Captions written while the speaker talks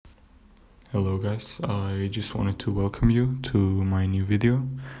Hello guys, I just wanted to welcome you to my new video,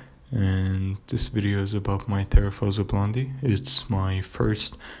 and this video is about my Theraphosa blondi. It's my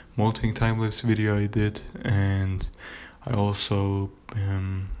first molting time-lapse video I did, and I also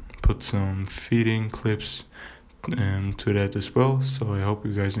put some feeding clips to that as well, so I hope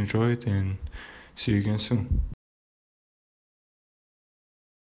you guys enjoy it and see you again soon.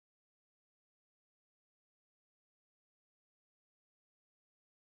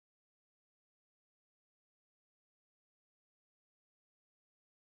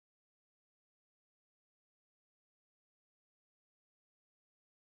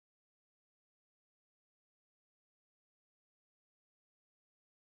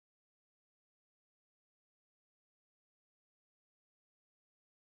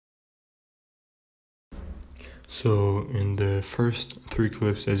 So in the first three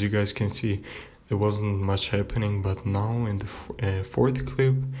clips, as you guys can see, there wasn't much happening, but now in the fourth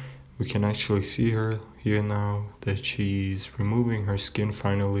clip, we can actually see her here now that she's removing her skin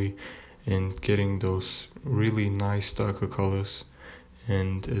finally and getting those really nice darker colors.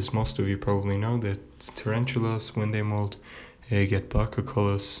 And as most of you probably know, that tarantulas, when they molt, get darker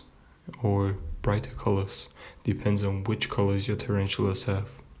colors or brighter colors, depends on which colors your tarantulas have.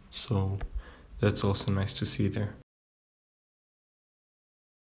 So that's also nice to see there.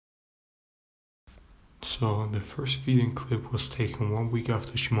 So the first feeding clip was taken 1 week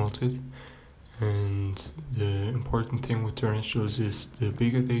after she molted, and the important thing with tarantulas is the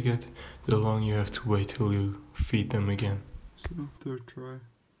bigger they get, the longer you have to wait till you feed them again. So third try.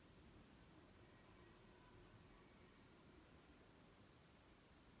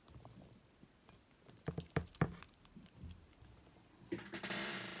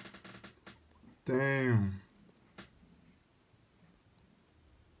 Damn.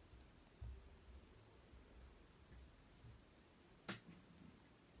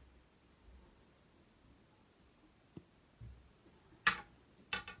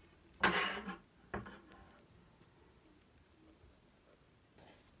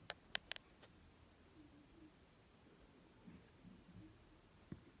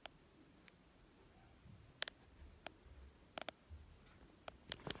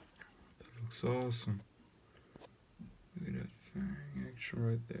 That looks awesome. Look at that fang action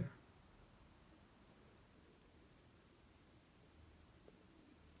right there.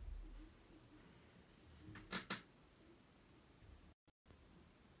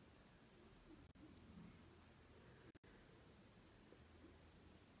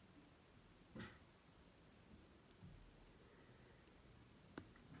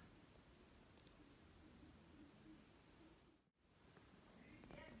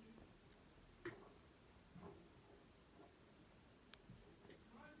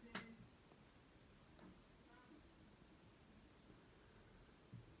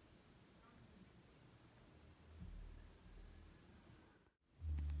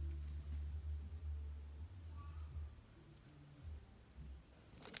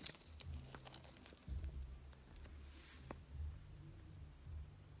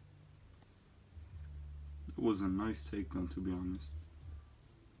 It was a nice takedown, to be honest.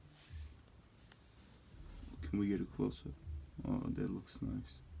 Can we get a close-up? Oh, that looks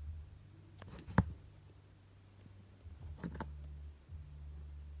nice.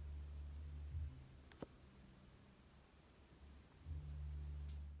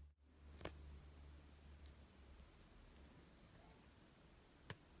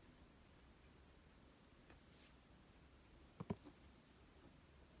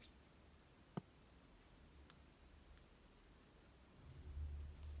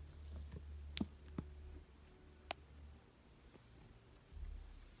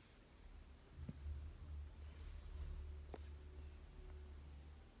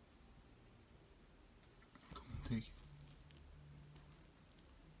 Take it.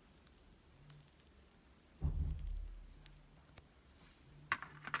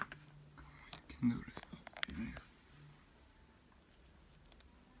 You can do it.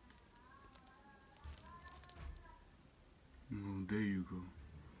 Oh, there you go.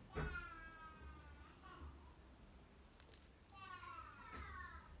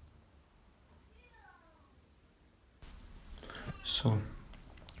 So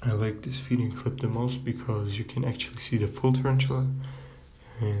I like this feeding clip the most because you can actually see the full tarantula,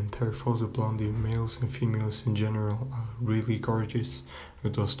 and Theraphosa blondi males and females in general are really gorgeous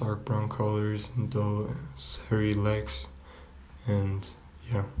with those dark brown colors and those hairy legs. And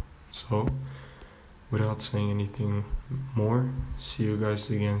yeah, so without saying anything more, see you guys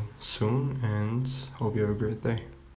again soon and hope you have a great day.